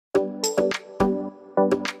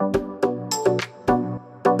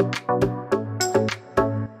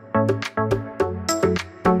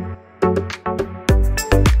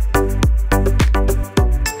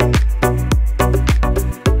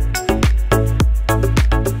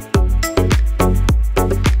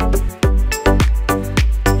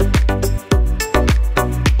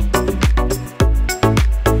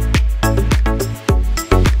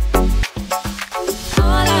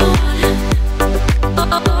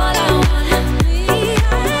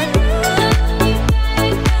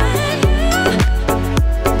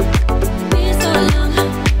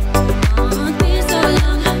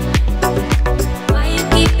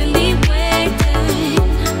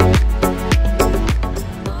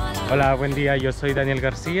Hola, buen día, yo soy Daniel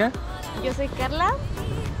García. Yo soy Carla.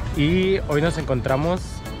 Y hoy nos encontramos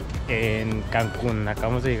en Cancún.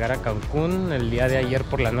 Acabamos de llegar a Cancún el día de ayer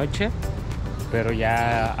por la noche, pero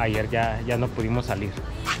ayer ya no pudimos salir.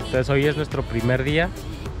 Entonces hoy es nuestro primer día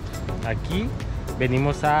aquí.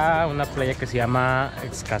 Venimos a una playa que se llama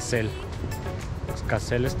Xcacel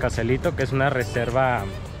Xcacelito, que es una reserva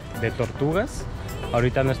de tortugas.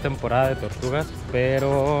 Ahorita no es temporada de tortugas,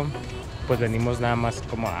 pero pues venimos nada más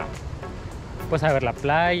como a ver la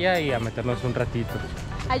playa y a meternos un ratito.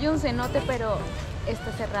 Hay un cenote, pero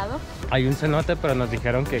está cerrado. Hay un cenote, pero nos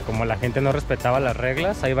dijeron que como la gente no respetaba las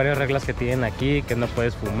reglas, hay varias reglas que tienen aquí, que no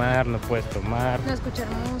puedes fumar, no puedes tomar, no escuchar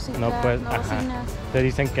música, no puedes, bocinas. Te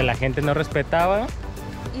dicen que la gente no respetaba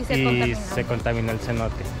y se contaminó el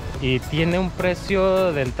cenote. Y tiene un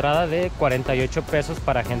precio de entrada de 48 pesos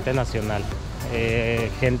para gente nacional.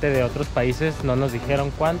 Gente de otros países no nos dijeron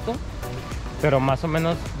cuánto, pero más o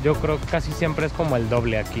menos yo creo que casi siempre es como el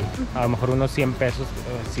doble aquí. A lo mejor unos 100 pesos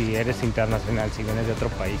si eres internacional, si vienes de otro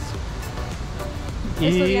país.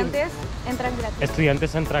 Estudiantes entran gratis.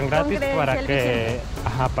 Estudiantes entran gratis para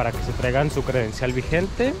que se traigan su credencial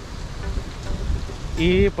vigente.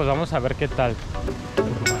 Y pues vamos a ver qué tal.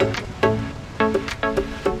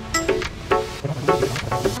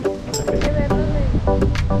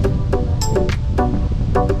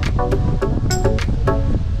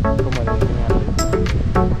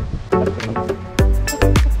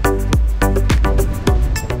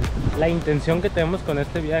 La intención que tenemos con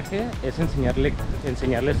este viaje es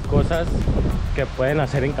enseñarles cosas que pueden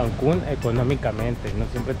hacer en Cancún económicamente. No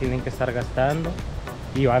siempre tienen que estar gastando.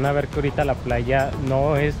 Y van a ver que ahorita la playa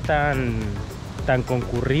no es tan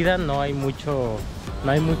concurrida, no hay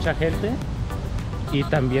mucha gente. Y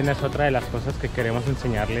también es otra de las cosas que queremos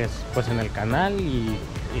enseñarles pues en el canal y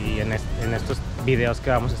en estos videos que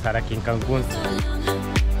vamos a estar aquí en Cancún.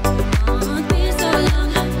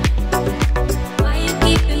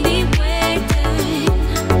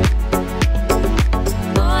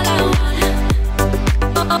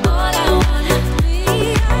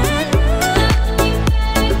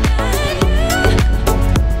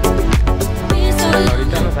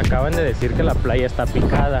 Acaban de decir que la playa está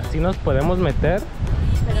picada. Sí nos podemos meter,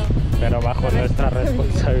 pero bajo nuestra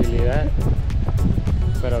responsabilidad.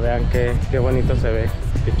 Pero vean qué bonito se ve,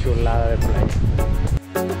 qué chulada de playa.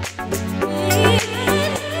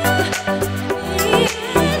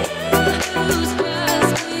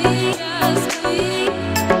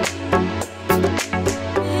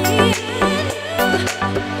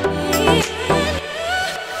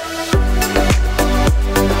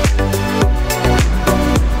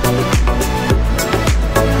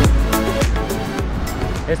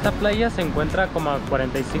 Esta playa se encuentra como a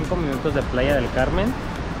 45 minutos de Playa del Carmen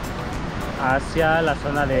hacia la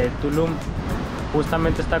zona de Tulum.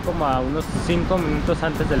 Justamente está como a unos 5 minutos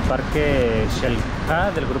antes del parque Xcacel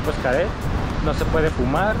del grupo Xcaret. No se puede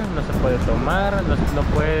fumar, no se puede tomar, no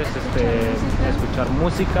puedes escuchar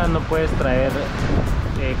música, no puedes traer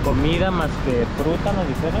comida más que fruta, nos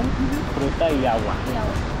dijeron, fruta y agua.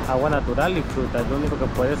 Agua natural y fruta, es lo único que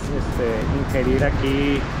puedes ingerir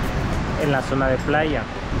aquí en la zona de playa.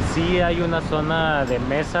 Sí hay una zona de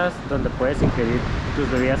mesas donde puedes ingerir tus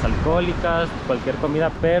bebidas alcohólicas, cualquier comida,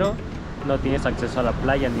 pero no tienes acceso a la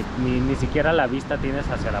playa, ni siquiera la vista tienes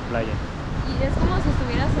hacia la playa. Y es como si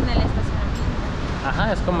estuvieras en el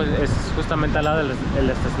estacionamiento. Es justamente al lado del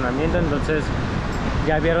estacionamiento. Entonces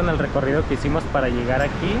ya vieron el recorrido que hicimos para llegar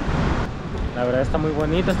aquí. La verdad está muy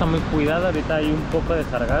bonito, está muy cuidado. Ahorita hay un poco de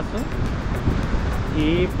sargazo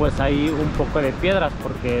y pues hay un poco de piedras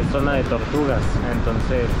porque es zona de tortugas.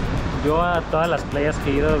 Entonces yo a todas las playas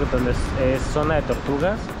que he ido donde es zona de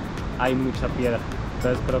tortugas hay mucha piedra.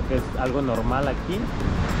 Entonces creo que es algo normal aquí,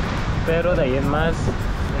 pero de ahí en más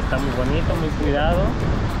está muy bonito, muy cuidado.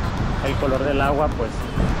 El color del agua pues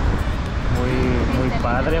muy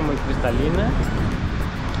padre, muy cristalina.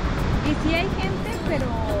 Y sí hay gente,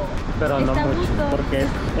 pero no mucho, porque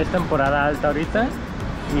es temporada alta ahorita.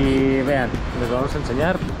 Y vean, les vamos a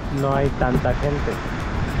enseñar, no hay tanta gente.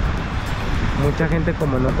 Mucha gente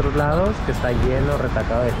como en otros lados, que está lleno,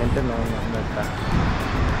 retacado de gente, no está.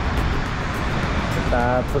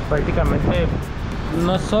 Está pues prácticamente,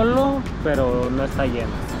 no solo, pero no está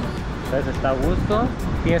lleno. Entonces está a gusto.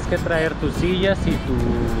 Tienes que traer tus sillas y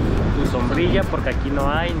tu sombrilla porque aquí no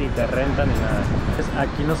hay, ni te rentan ni nada. Entonces,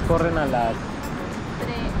 aquí nos corren a las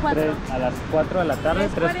 4 de la tarde,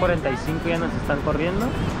 3:45 ya nos están corriendo.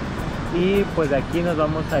 Y pues de aquí nos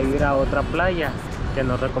vamos a ir a otra playa que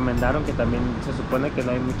nos recomendaron, que también se supone que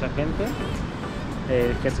no hay mucha gente,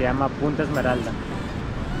 que se llama Punta Esmeralda.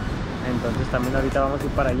 Entonces también ahorita vamos a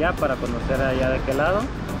ir para allá para conocer allá de qué lado.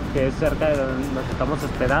 que es cerca de donde nos estamos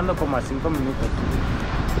hospedando, como a 5 minutos.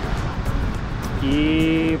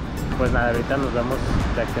 Y pues nada, ahorita nos vemos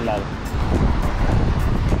de aquel lado.